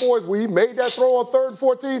the Cowboys, where he made that throw on 3rd and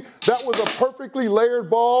 14, that was a perfectly layered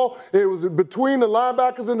ball. It was between the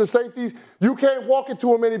linebackers and the safeties. You can't walk it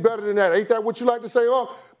to him any better than that. Ain't that what you like to say, Unc?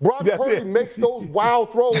 Brock Purdy makes those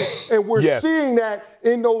wild throws, and we're seeing that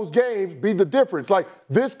in those games be the difference. Like,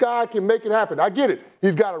 this guy can make it happen. I get it.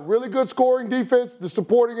 He's got a really good scoring defense that's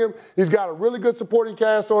supporting him. He's got a really good supporting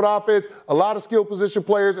cast on offense, a lot of skill position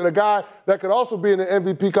players, and a guy that could also be in the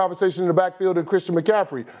MVP conversation in the backfield in Christian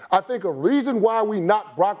McCaffrey. I think a reason why we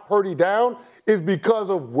knocked Brock Purdy down is because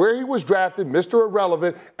of where he was drafted, Mr.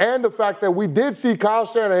 Irrelevant, and the fact that we did see Kyle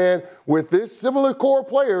Shanahan with this similar core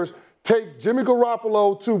players take Jimmy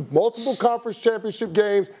Garoppolo to multiple conference championship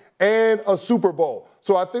games and a Super Bowl.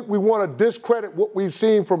 So I think we want to discredit what we've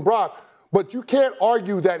seen from Brock, but you can't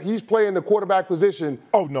argue that he's playing the quarterback position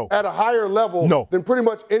at a higher level than pretty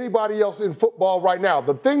much anybody else in football right now.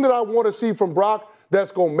 The thing that I want to see from Brock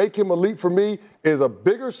that's going to make him elite for me is a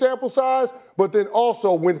bigger sample size, but then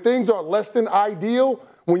also when things are less than ideal,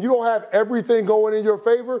 when you don't have everything going in your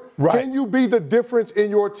favor, can you be the difference in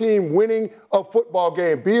your team winning a football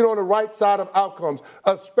game, being on the right side of outcomes,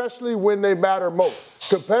 especially when they matter most?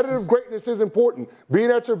 Competitive greatness is important,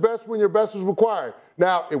 being at your best when your best is required.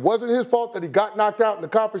 Now, it wasn't his fault that he got knocked out in the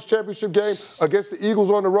conference championship game against the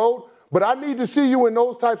Eagles on the road, but I need to see you in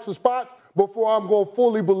those types of spots before I'm going to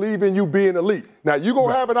fully believe in you being elite. Now, you're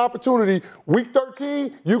going to have an opportunity. Week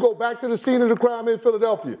 13, you go back to the scene of the crime in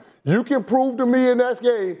Philadelphia. You can prove to me in that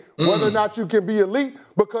game whether or not you can be elite,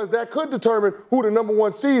 because that could determine who the number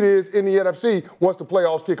 1 seed is in the NFC once the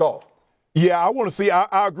playoffs kick off. Yeah, I want to see,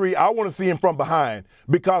 I agree. I want to see him from behind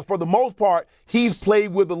because for the most part, he's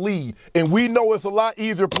played with the lead. And we know it's a lot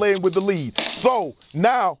easier playing with the lead. So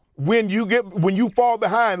now, when you fall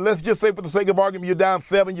behind, let's just say for the sake of argument, you're down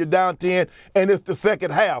 7, you're down 10, and it's the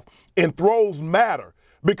second half. And throws matter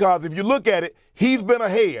because if you look at it, he's been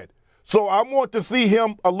ahead. So I want to see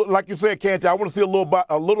him, like you said, Canty, I want to see a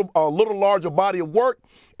little larger body of work,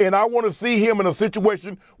 and I want to see him in a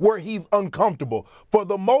situation where he's uncomfortable. For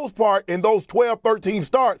the most part, in those 12, 13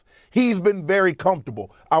 starts, he's been very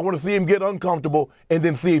comfortable. I want to see him get uncomfortable and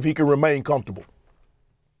then see if he can remain comfortable.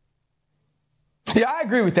 Yeah, I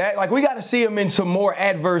agree with that. Like, we got to see him in some more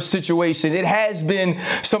adverse situations. It has been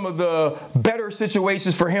some of the better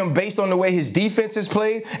situations for him based on the way his defense is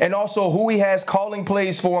played and also who he has calling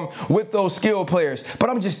plays for him with those skilled players. But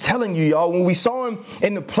I'm just telling you, y'all, when we saw him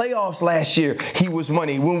in the playoffs last year, he was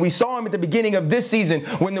money. When we saw him at the beginning of this season,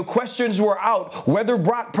 when the questions were out whether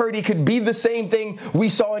Brock Purdy could be the same thing we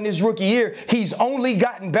saw in his rookie year, he's only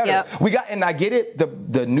gotten better. And I get it,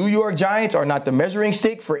 the New York Giants are not the measuring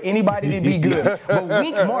stick for anybody to be good. But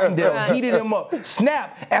Wink Martindale heated him up,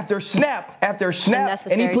 snap after snap after snap,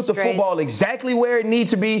 and he put the football exactly where it needed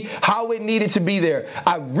to be, how it needed to be there.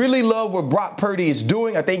 I really love what Brock Purdy is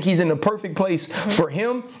doing. I think he's in the perfect place for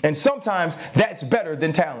him, and sometimes that's better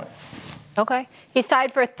than talent. Okay. He's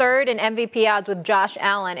tied for 3rd in MVP odds with Josh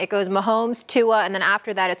Allen. It goes Mahomes, Tua, and then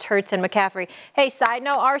after that it's Hurts and McCaffrey. Hey, side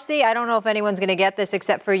note, RC, I don't know if anyone's going to get this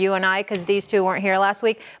except for you and I because these two weren't here last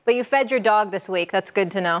week, but you fed your dog this week. That's good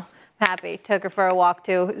to know. Happy. Took her for a walk,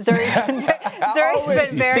 too. Zuri's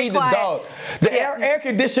been very quiet. The dog. The air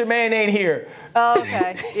conditioner man ain't here. Oh,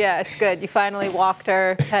 okay. Yeah, it's good. You finally walked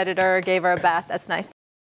her, petted her, gave her a bath. That's nice.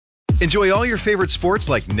 Enjoy all your favorite sports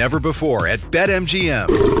like never before at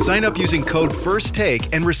BetMGM. Sign up using code FIRSTTAKE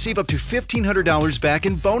and receive up to $1,500 back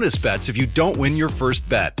in bonus bets if you don't win your first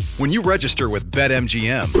bet. When you register with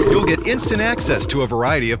BetMGM, you'll get instant access to a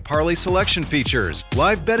variety of parlay selection features,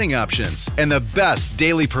 live betting options, and the best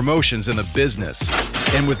daily promotions in the business.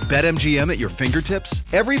 And with BetMGM at your fingertips,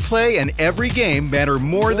 every play and every game matter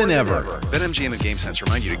more than ever. BetMGM and GameSense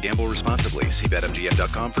remind you to gamble responsibly. See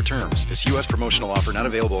BetMGM.com for terms. This U.S. promotional offer not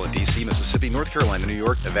available in D.C., Mississippi, North Carolina, New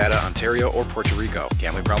York, Nevada, Ontario, or Puerto Rico.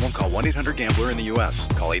 Gambling problem? Call 1-800-GAMBLER in the U.S.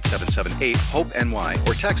 Call 877-8-HOPE-NY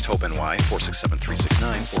or text HOPE-NY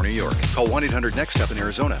 467-369 for New York. Call 1-800-NEXT-STEP in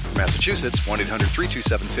Arizona. For Massachusetts,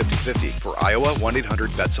 1-800-327-5050. For Iowa,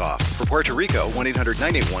 1-800-BETS-OFF. For Puerto Rico,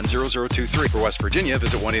 1-800-981-0023. For West Virginia,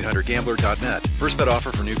 visit 1-800-GAMBLER.net. First bet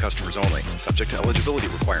offer for new customers only. Subject to eligibility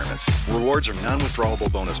requirements. Rewards are non-withdrawable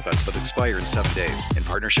bonus bets that expire in 7 days. In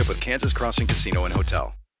partnership with Kansas Crossing Casino and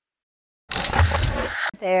Hotel.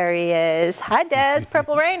 There he is. Hi, Des.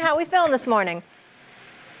 Purple Rain, how are we feeling this morning?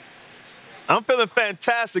 I'm feeling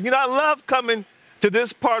fantastic. You know, I love coming to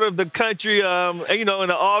this part of the country, in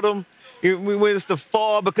the autumn when it's the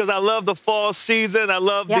fall, because I love the fall season. I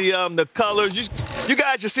love the colors. You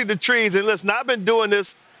guys should see the trees. And listen, I've been doing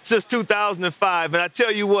this since 2005, and I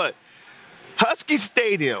tell you what, Husky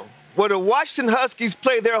Stadium where the Washington Huskies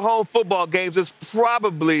play their home football games is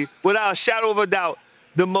probably, without a shadow of a doubt,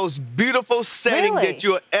 the most beautiful setting that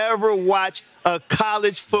you'll ever watch a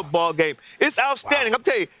college football game. It's outstanding. I'm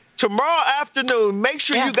telling you, tomorrow afternoon, make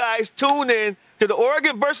sure you guys tune in to the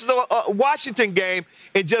Oregon versus Washington game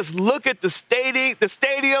and just look at the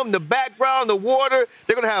stadium, the background, the water.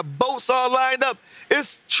 They're going to have boats all lined up.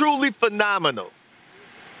 It's truly phenomenal.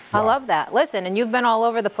 I love that. Listen, and you've been all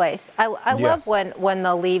over the place. I love when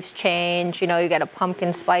the leaves change. You know, you get a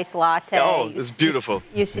pumpkin spice latte. Oh, it's beautiful.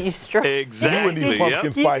 You strip. Exactly. You and these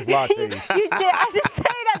pumpkin spice lattes. You did. I just say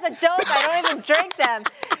it as a joke. I don't even drink them.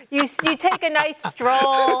 You take a nice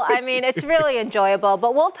stroll. I mean, it's really enjoyable.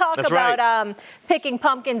 But we'll talk about picking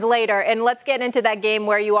pumpkins later, and let's get into that game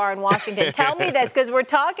where you are in Washington. Tell me this, because we're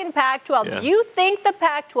talking Pac-12. Yeah. Do you think the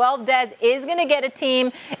Pac-12, Des, is going to get a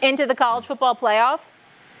team into the college football playoff?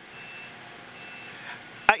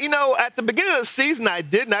 You know, at the beginning of the season, I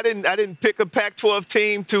didn't pick a Pac-12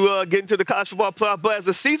 team to get into the college football playoff. But as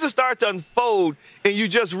the season started to unfold, and you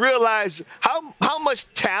just realize how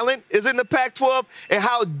much talent is in the Pac-12 and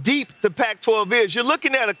how deep the Pac-12 is, you're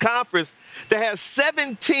looking at a conference that has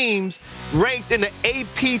 7 teams ranked in the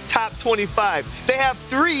AP top 25. They have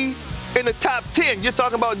 3 in the top 10. You're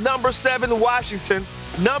talking about number 7 Washington,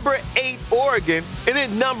 number 8 Oregon, and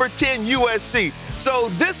then number 10 USC. So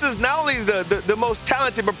this is not only the most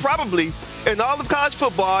talented, but probably in all of college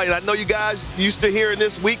football, and I know you guys used to hearing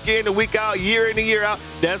this week in and week out, year in and year out,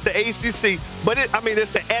 that's the ACC. But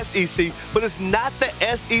it's the SEC, but it's not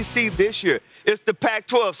the SEC this year. It's the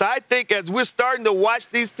Pac-12. So I think as we're starting to watch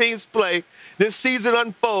these teams play, this season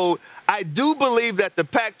unfold, I do believe that the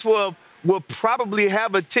Pac-12 will probably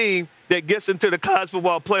have a team that gets into the college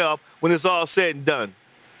football playoff when it's all said and done.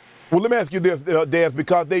 Well, let me ask you this, Des,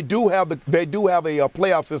 because they do have a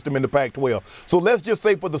playoff system in the Pac-12. So let's just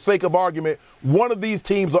say, for the sake of argument, one of these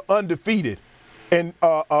teams are undefeated, and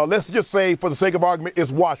let's just say, for the sake of argument, it's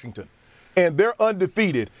Washington, and they're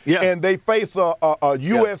undefeated, and they face a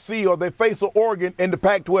USC or they face an Oregon in the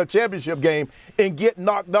Pac-12 championship game and get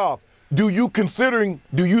knocked off. Do you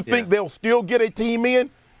think they'll still get a team in?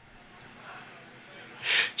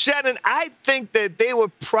 Shannon, I think that they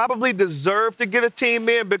would probably deserve to get a team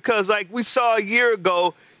in because, like we saw a year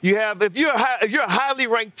ago, if you're a highly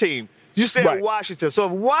ranked team, you say Washington. So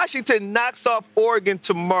if Washington knocks off Oregon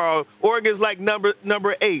tomorrow, Oregon's like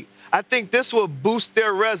number 8. I think this will boost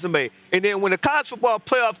their resume. And then when the college football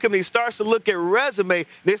playoff committee starts to look at resume,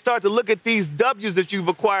 they start to look at these W's that you've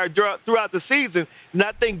acquired throughout the season, and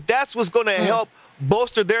I think that's what's going to help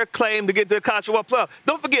bolster their claim to get to the college football playoff.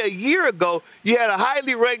 Don't forget, a year ago, you had a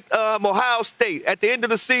highly ranked Ohio State. At the end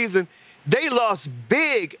of the season, they lost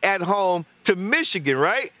big at home to Michigan,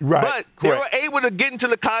 right? But they were able to get into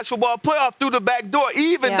the college football playoff through the back door,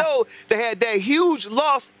 even though they had that huge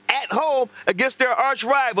loss at home against their arch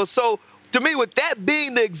rival. So, to me, with that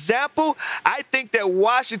being the example, I think that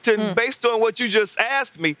Washington, based on what you just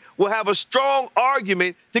asked me, will have a strong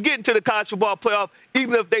argument to get into the college football playoff,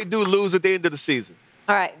 even if they do lose at the end of the season.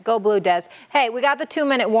 All right, go Blue, Des. Hey, we got the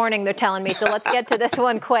 2-minute warning, they're telling me, so let's get to this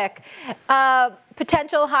one quick.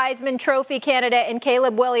 Potential Heisman Trophy candidate in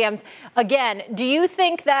Caleb Williams. Again, do you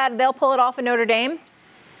think that they'll pull it off in Notre Dame?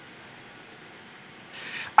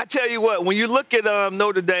 I tell you what, when you look at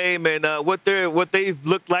Notre Dame and what they've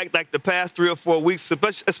looked like the past 3 or 4 weeks,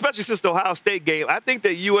 especially since the Ohio State game, I think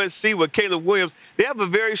that USC with Caleb Williams, they have a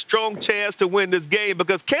very strong chance to win this game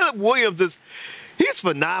because Caleb Williams he's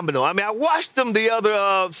phenomenal. I mean, I watched him the other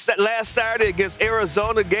last Saturday against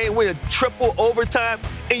Arizona game, winning triple overtime,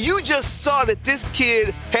 and you just saw that this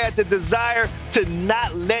kid had the desire to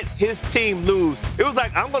not let his team lose. It was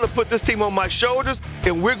like, I'm going to put this team on my shoulders,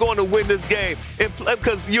 and we're going to win this game. And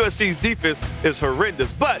because USC's defense is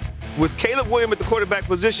horrendous. But with Caleb Williams at the quarterback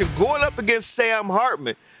position going up against Sam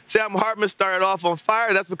Hartman, Sam Hartman started off on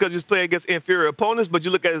fire. That's because he was playing against inferior opponents. But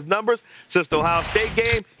you look at his numbers, since the Ohio State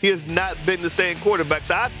game, he has not been the same quarterback.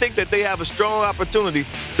 So I think that they have a strong opportunity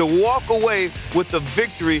to walk away with the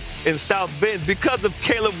victory in South Bend because of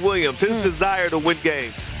Caleb Williams, his desire to win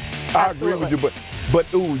games. I agree with you, but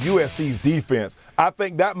USC's defense, I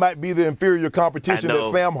think that might be the inferior competition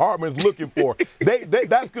that Sam Hartman is looking for.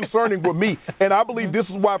 That's concerning for me, and I believe this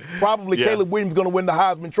is why probably Caleb Williams is going to win the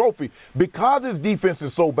Heisman Trophy, because his defense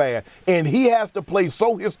is so bad, and he has to play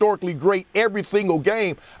so historically great every single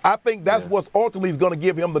game. I think that's what's ultimately is going to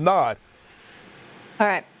give him the nod. All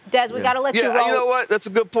right, Des, we got to let you roll. You know what? That's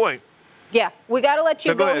a good point. Yeah, we got to let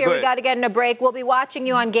you go here. Go We got to get in a break. We'll be watching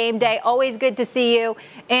you on game day. Always good to see you.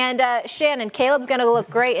 And Shannon, Caleb's going to look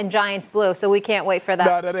great in Giants blue, so we can't wait for that.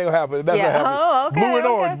 No, that ain't happening. That's not happening. Oh, okay. Blue and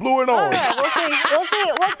orange. Blue and orange. All right, we'll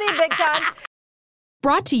see. We'll see big time.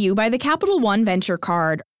 Brought to you by the Capital One Venture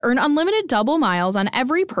Card. Earn unlimited double miles on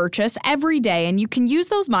every purchase every day, and you can use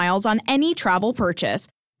those miles on any travel purchase.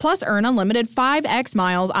 Plus, earn unlimited 5x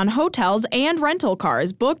miles on hotels and rental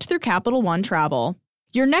cars booked through Capital One Travel.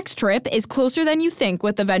 Your next trip is closer than you think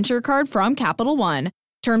with the Venture Card from Capital One.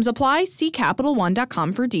 Terms apply. See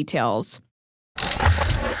CapitalOne.com for details.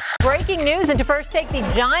 Breaking news into First Take. The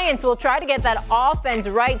Giants will try to get that offense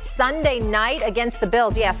right Sunday night against the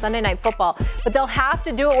Bills. Yeah, Sunday Night Football. But they'll have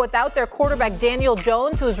to do it without their quarterback, Daniel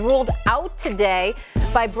Jones, who was ruled out today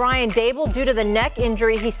by Brian Daboll due to the neck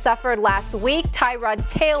injury he suffered last week. Tyrod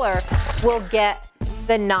Taylor will get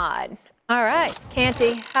the nod. All right,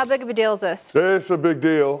 Canty, how big of a deal is this? It's a big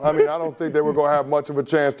deal. I mean, I don't think they were going to have much of a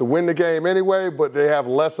chance to win the game anyway, but they have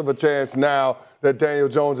less of a chance now that Daniel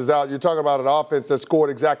Jones is out. You're talking about an offense that scored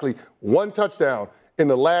exactly 1 touchdown in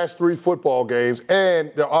the last 3 football games,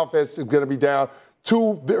 and their offense is going to be down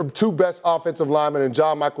their two best offensive linemen, and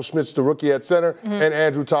John Michael Schmitz, the rookie at center, and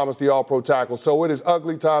Andrew Thomas, the all-pro tackle. So it is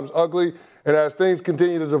ugly times ugly, and as things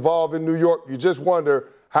continue to devolve in New York, you just wonder,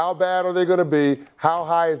 how bad are they going to be? How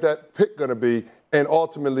high is that pick going to be? And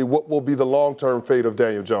ultimately, what will be the long-term fate of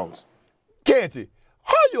Daniel Jones? Canty,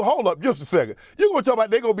 hold up just a second. You're going to talk about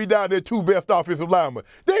they're going to be down their 2 best offensive linemen.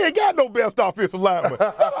 They ain't got no best offensive linemen.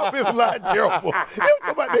 That offensive line terrible. You're talking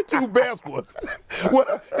about their 2 best ones.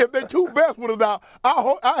 Well, if their 2 best ones are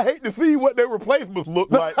out, I hate to see what their replacements look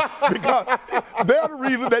like, because they're the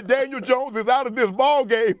reason that Daniel Jones is out of this ball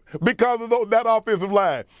game because of that offensive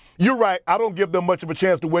line. You're right. I don't give them much of a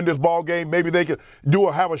chance to win this ball game. Maybe they could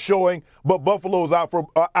have a showing, but Buffalo's out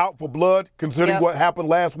for blood, considering what happened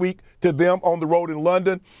last week to them on the road in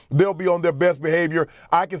London. They'll be on their best behavior.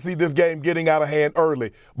 I can see this game getting out of hand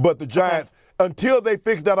early. But the Giants, until they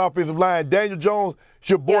fix that offensive line, Daniel Jones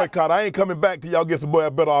should boycott. I ain't coming back till y'all get some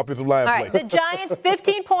better offensive line play. All right, the Giants,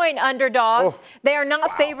 15-point underdogs. They are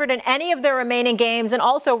not favored in any of their remaining games. And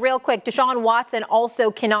also, real quick, Deshaun Watson also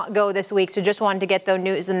cannot go this week, so just wanted to get the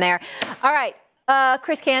news in there. All right,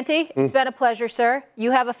 Chris Canty, it's been a pleasure, sir.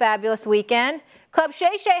 You have a fabulous weekend. Club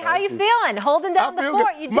Shay Shay, how you feeling? Holding down the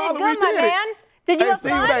fort. You did good, my man. Did you have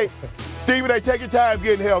fun? Stephen A., take your time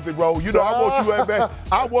getting healthy, bro. You know,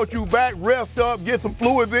 I want you back, rest up, get some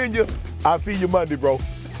fluids in you. I'll see you Monday, bro.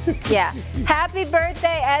 Yeah. Happy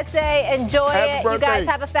birthday, SA. Enjoy it. You guys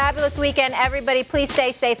have a fabulous weekend. Everybody, please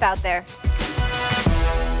stay safe out there.